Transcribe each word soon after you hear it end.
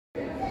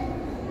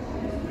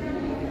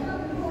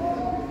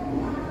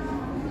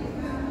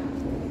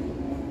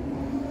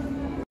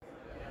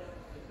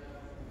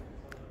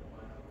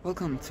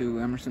Welcome to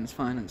Emerson's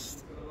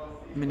Finest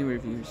mini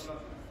reviews.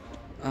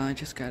 I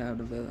just got out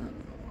of a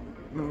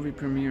movie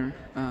premiere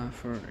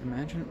for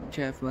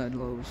Jeff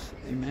Ledlow's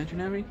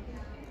Imaginary,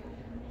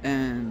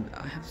 and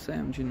I have to say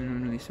I'm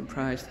genuinely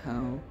surprised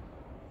how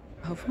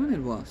fun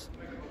it was.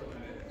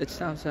 It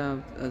starts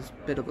out as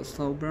a bit of a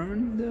slow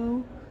burn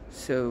though,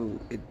 so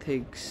it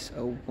takes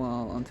a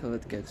while until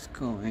it gets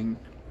going,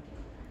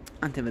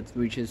 until it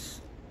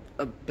reaches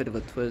a bit of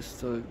a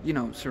twist or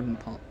certain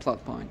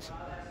plot points.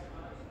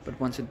 But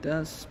once it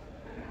does,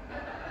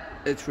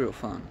 it's real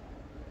fun.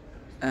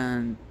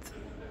 And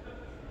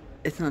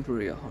it's not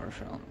really a horror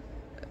film.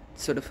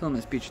 So the film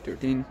is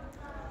PG-13.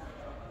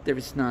 There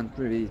is not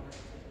really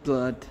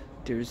blood.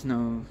 There's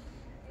no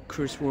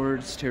curse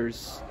words.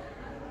 There's,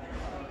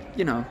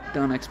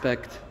 don't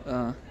expect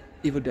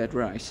Evil Dead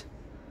Rise.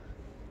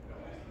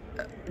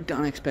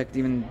 Don't expect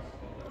even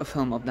a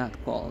film of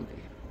that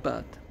quality.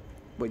 But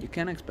what you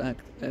can expect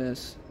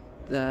is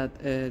that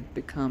it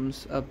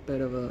becomes a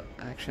bit of an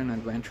action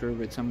adventure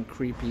with some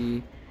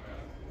creepy,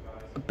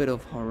 a bit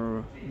of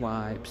horror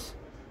vibes,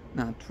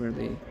 not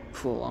really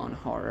full-on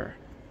horror.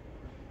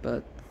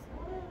 But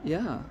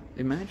yeah,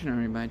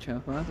 Imaginary by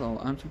Jeff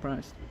Ledlow, I'm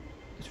surprised.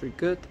 It's very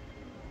good.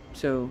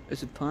 So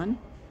is it fun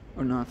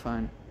or not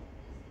fun?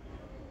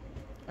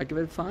 I give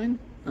it fine,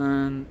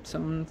 and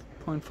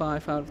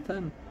 7.5 out of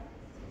 10.